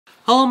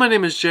Hello, my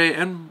name is Jay,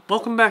 and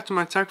welcome back to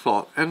my Tech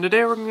Vault. And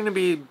today we're going to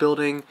be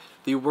building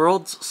the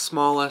world's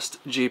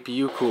smallest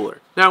GPU cooler.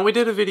 Now, we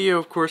did a video,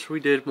 of course, we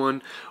did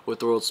one with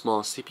the world's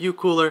smallest CPU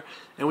cooler,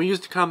 and we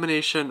used a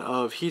combination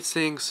of heat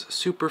sinks,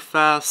 super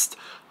fast,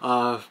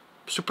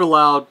 super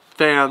loud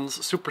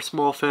fans, super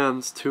small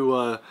fans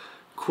to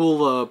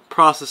cool a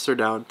processor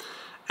down.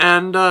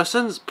 And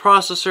since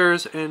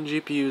processors and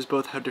GPUs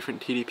both have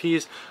different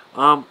TDPs,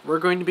 we're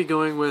going to be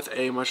going with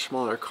a much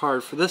smaller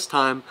card for this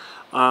time,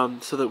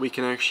 so that we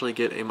can actually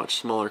get a much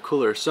smaller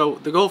cooler. So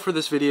the goal for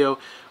this video,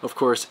 of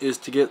course, is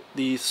to get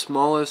the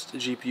smallest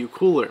GPU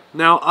cooler.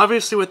 Now,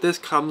 obviously what this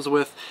comes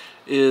with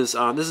is,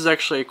 this is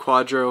actually a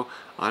Quadro.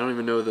 I don't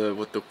even know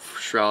what the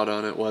shroud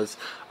on it was.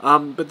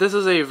 But this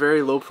is a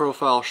very low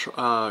profile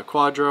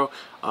Quadro.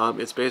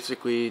 It's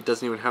basically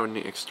doesn't even have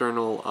any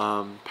external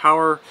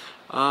power.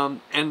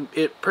 And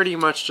it pretty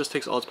much just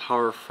takes all its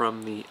power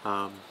from the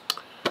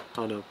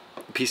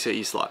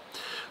PCIe slot.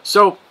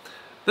 So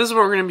this is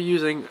what we're going to be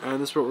using,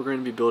 and this is what we're going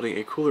to be building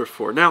a cooler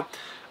for. Now,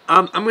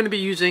 I'm going to be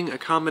using a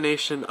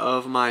combination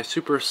of my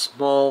super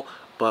small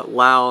but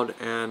loud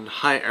and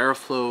high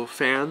airflow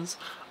fans,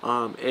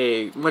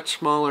 a much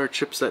smaller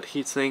chipset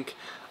heatsink,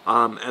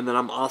 and then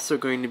I'm also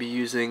going to be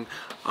using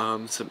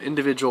some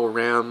individual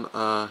RAM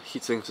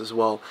heatsinks as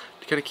well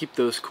to kind of keep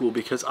those cool,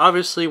 because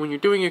obviously when you're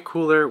doing a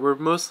cooler, we're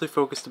mostly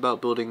focused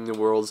about building the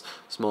world's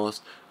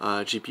smallest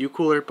GPU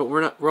cooler, but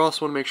we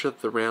also want to make sure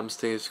that the RAM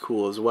stays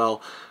cool as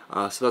well.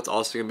 So that's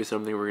also going to be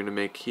something we're going to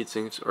make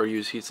heatsinks or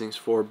use heatsinks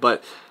for,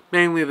 but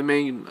mainly the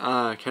main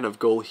kind of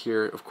goal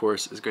here, of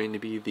course, is going to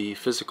be the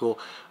physical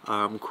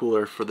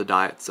cooler for the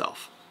die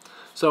itself.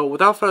 So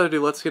without further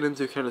ado, let's get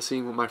into kind of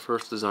seeing what my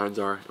first designs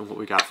are and what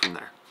we got from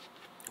there.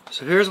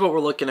 So here's what we're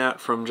looking at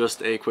from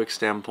just a quick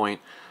standpoint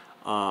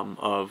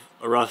of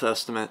a rough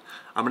estimate.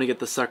 I'm going to get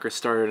the sucker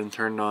started and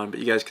turned on, but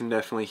you guys can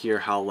definitely hear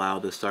how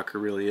loud this sucker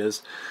really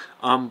is.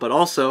 But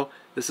also,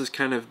 this is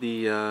kind of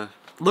the,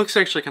 looks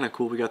actually kind of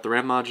cool. We got the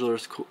RAM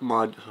modules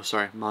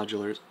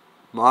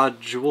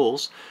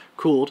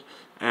cooled,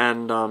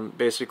 and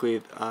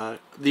basically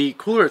the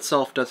cooler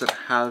itself doesn't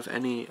have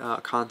any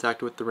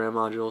contact with the RAM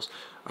modules,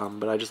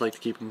 but I just like to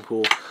keep them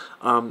cool.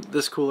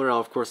 This cooler I'll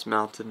of course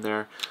mount in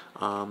there,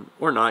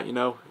 or not, you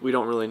know, we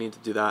don't really need to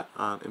do that.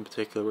 In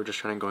particular, we're just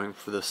trying going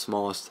for the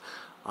smallest,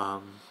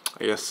 I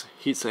guess,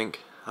 heatsink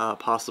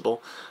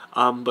possible.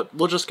 But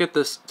we'll just get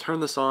this,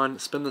 turn this on,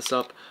 spin this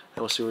up,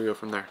 and we'll see where we go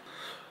from there.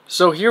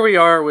 So here we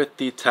are with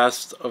the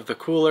test of the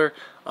cooler.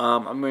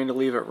 I'm going to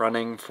leave it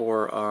running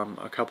for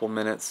a couple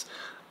minutes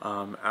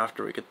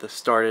after we get this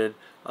started.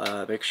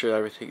 Make sure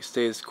everything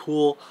stays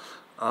cool.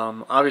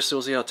 Obviously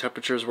we'll see how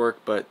temperatures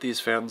work, but these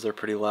fans are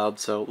pretty loud,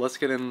 so let's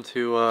get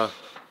into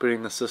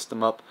putting the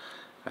system up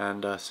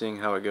and seeing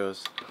how it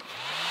goes.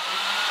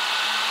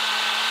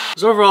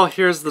 So overall,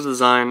 here's the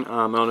design.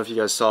 I don't know if you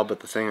guys saw, but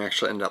the thing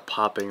actually ended up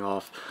popping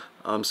off.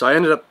 So I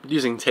ended up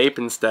using tape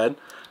instead,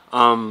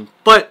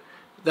 but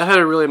that had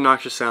a really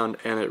obnoxious sound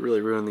and it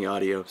really ruined the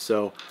audio,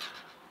 so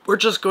we're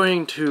just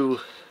going to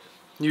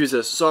use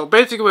this. So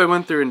basically what I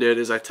went through and did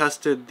is I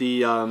tested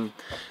the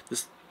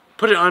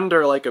put it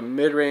under like a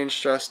mid-range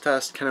stress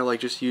test, kind of like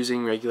just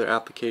using regular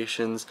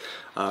applications,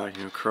 you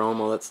know,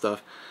 Chrome, all that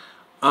stuff.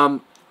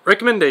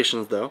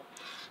 Recommendations though,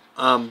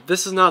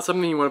 this is not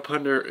something you want to put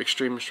under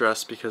extreme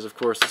stress, because of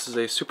course this is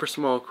a super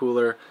small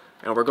cooler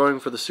and we're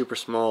going for the super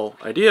small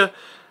idea,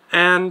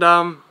 and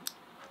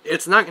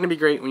it's not going to be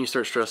great when you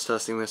start stress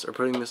testing this or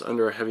putting this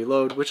under a heavy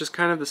load, which is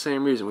kind of the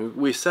same reason.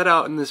 We set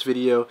out in this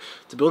video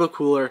to build a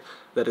cooler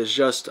that is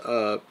just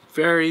a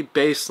very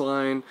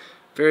baseline,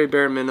 very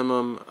bare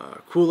minimum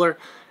cooler,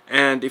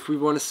 and if we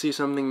want to see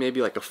something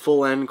maybe like a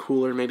full end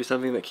cooler, maybe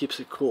something that keeps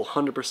it cool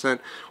 100%,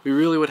 we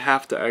really would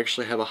have to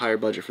actually have a higher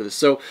budget for this.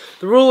 So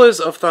the rule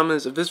of thumb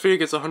is, if this video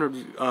gets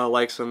 100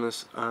 likes on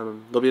this,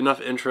 there'll be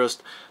enough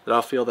interest that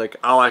I'll feel like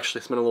I'll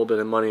actually spend a little bit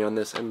of money on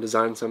this and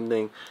design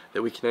something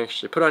that we can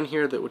actually put on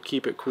here that would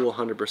keep it cool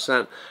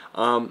 100%.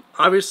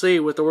 Obviously,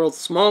 with the world's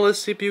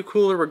smallest CPU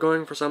cooler, we're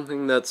going for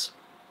something that's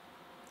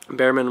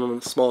bare minimum,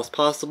 the smallest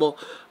possible,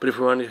 but if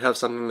we wanted to have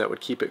something that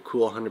would keep it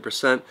cool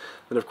 100%,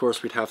 then of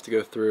course we'd have to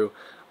go through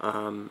at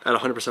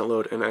 100%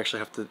 load and actually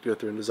have to go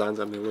through and design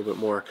something a little bit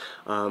more,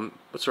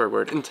 what's the right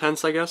word,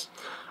 intense, I guess.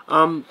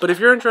 But if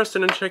you're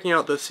interested in checking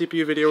out the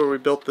CPU video where we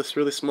built this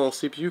really small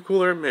CPU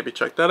cooler, maybe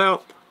check that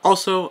out.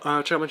 Also,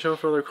 check out my channel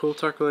for other cool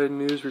tech-related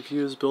news,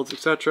 reviews, builds,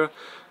 etc.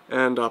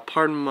 And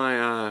pardon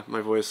my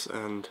my voice,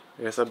 and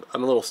I guess I'm a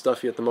little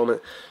stuffy at the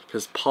moment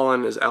because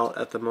pollen is out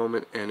at the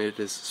moment and it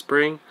is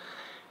spring.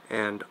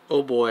 And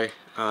oh boy,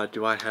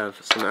 do I have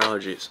some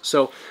allergies.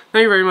 So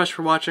thank you very much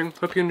for watching.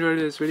 Hope you enjoyed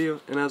this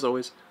video, and as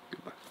always,